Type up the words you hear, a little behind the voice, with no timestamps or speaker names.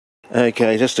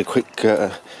Okay, just a quick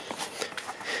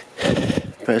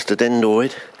first a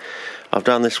Den-DOID. I've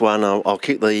done this one. I'll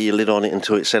keep the lid on it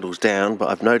until it settles down, but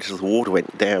I've noticed the water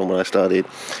went down when I started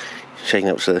shaking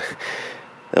up, so there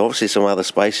are obviously some other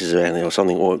spaces around there or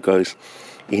something, or it goes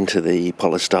into the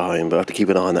polystyrene, but I have to keep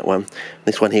an eye on that one.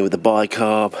 This one here with the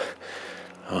bicarb,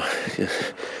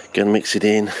 just going to mix it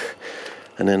in,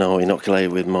 and then I'll inoculate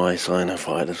it with my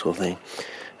cyanophyte sort of thing.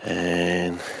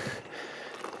 And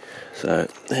so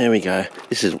there we go.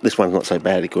 This one's not so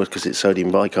bad, of course, because it's sodium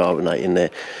bicarbonate in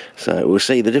there. So we'll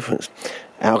see the difference.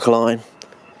 Alkaline,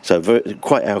 so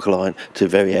quite alkaline to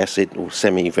very acid or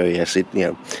semi-very acid.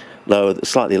 You know,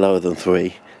 slightly lower than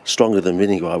 3, stronger than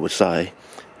vinegar, I would say,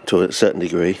 to a certain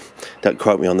degree. Don't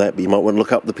quote me on that, but you might want to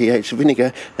look up the pH of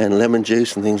vinegar and lemon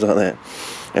juice and things like that,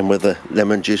 and whether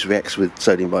lemon juice reacts with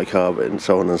sodium bicarbonate and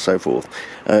so on and so forth.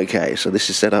 Okay, so this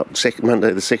is set up Monday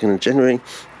the 2nd of January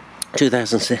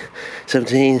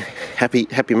 2017.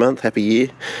 Happy month, happy year,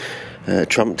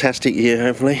 Trump-tastic year,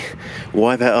 hopefully.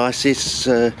 Wipe out ISIS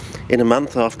in a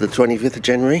month after the 25th of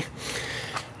January,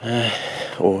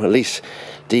 or at least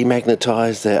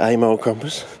demagnetise their AMOL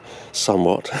compass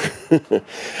somewhat.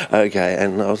 Okay,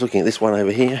 and I was looking at this one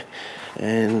over here,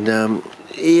 and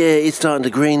yeah, it's starting to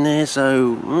green there.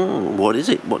 So what is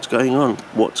it? What's going on?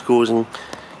 What's causing?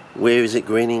 Where is it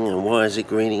greening, and why is it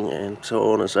greening, and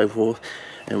so on and so forth?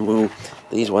 And will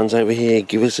these ones over here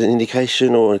give us an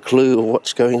indication or a clue of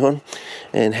what's going on,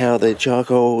 and how the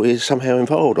charcoal is somehow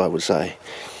involved, I would say.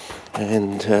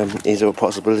 And is there a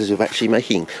possibility of actually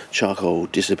making charcoal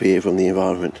disappear from the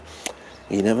environment?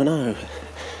 You never know.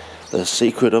 The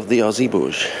secret of the Aussie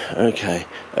bush. Okay,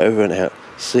 over and out.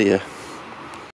 See ya.